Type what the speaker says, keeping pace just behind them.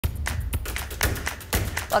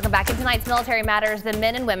Welcome back. In tonight's Military Matters, the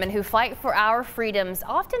men and women who fight for our freedoms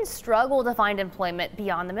often struggle to find employment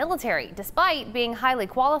beyond the military, despite being highly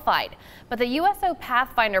qualified. But the USO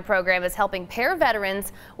Pathfinder program is helping pair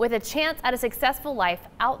veterans with a chance at a successful life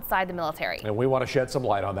outside the military. And we want to shed some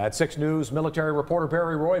light on that. 6 News military reporter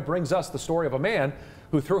Barry Roy brings us the story of a man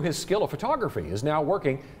who, through his skill of photography, is now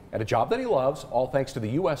working at a job that he loves, all thanks to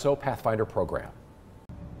the USO Pathfinder program.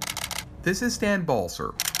 This is Stan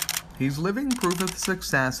Balser. He's living proof of the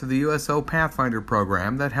success of the USO Pathfinder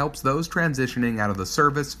program that helps those transitioning out of the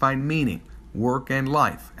service find meaning, work, and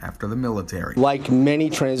life after the military. Like many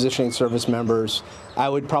transitioning service members, I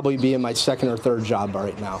would probably be in my second or third job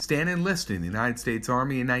right now. Stan enlisted in the United States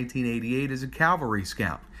Army in 1988 as a cavalry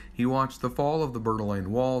scout. He watched the fall of the Berlin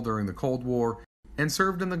Wall during the Cold War and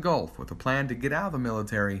served in the Gulf with a plan to get out of the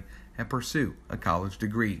military and pursue a college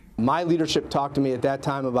degree. My leadership talked to me at that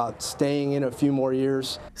time about staying in a few more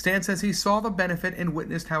years. Stan says he saw the benefit and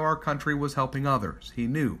witnessed how our country was helping others. He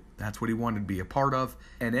knew that's what he wanted to be a part of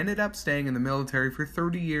and ended up staying in the military for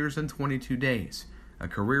 30 years and 22 days, a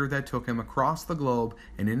career that took him across the globe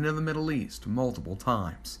and into the Middle East multiple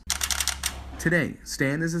times. Today,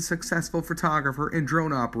 Stan is a successful photographer and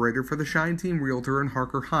drone operator for the Shine Team Realtor in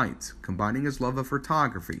Harker Heights, combining his love of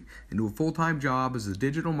photography into a full-time job as a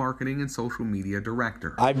digital marketing and social media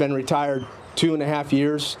director. I've been retired 2.5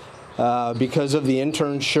 years because of the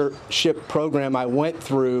internship program I went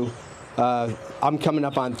through. I'm coming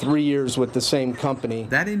up on 3 years with the same company.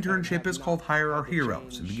 That internship is called Hire Our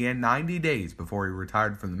Heroes and began 90 days before he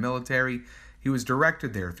retired from the military. He was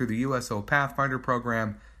directed there through the USO Pathfinder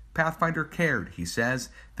program. Pathfinder cared, he says.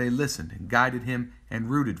 They listened and guided him and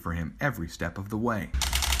rooted for him every step of the way.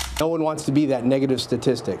 No one wants to be that negative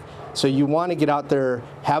statistic. So you want to get out there,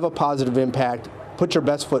 have a positive impact, put your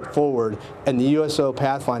best foot forward, and the USO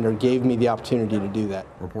Pathfinder gave me the opportunity to do that.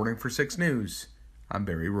 Reporting for 6 News, I'm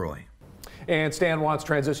Barry Roy. And Stan wants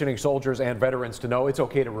transitioning soldiers and veterans to know it's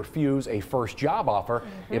okay to refuse a first job offer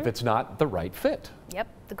if it's not the right fit. Yep.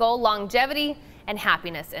 The goal, longevity and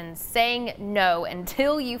happiness, and saying no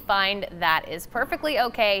until you find that is perfectly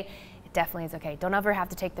okay. It definitely is okay. Don't ever have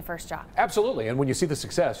to take the first job. Absolutely. And when you see the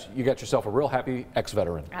success, you get yourself a real happy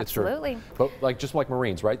ex-veteran. Absolutely. It's true. But just like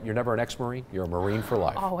Marines, right? You're never an ex-Marine. You're a Marine for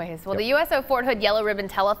life. Always. Well, the USO Fort Hood Yellow Ribbon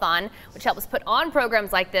Telethon, which helps put on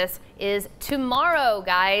programs like this, is tomorrow,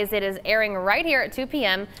 guys. It is airing right here at 2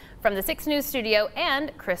 p.m. from the 6 News studio,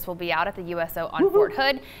 and Chris will be out at the USO on Fort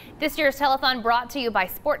Hood. This year's telethon brought to you by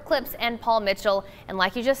Sport Clips and Paul Mitchell. And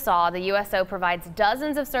like you just saw, the USO provides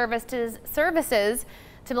dozens of services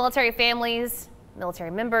to military families,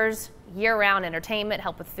 military members, year-round entertainment,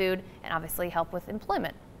 help with food, and obviously help with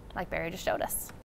employment, like Barry just showed us.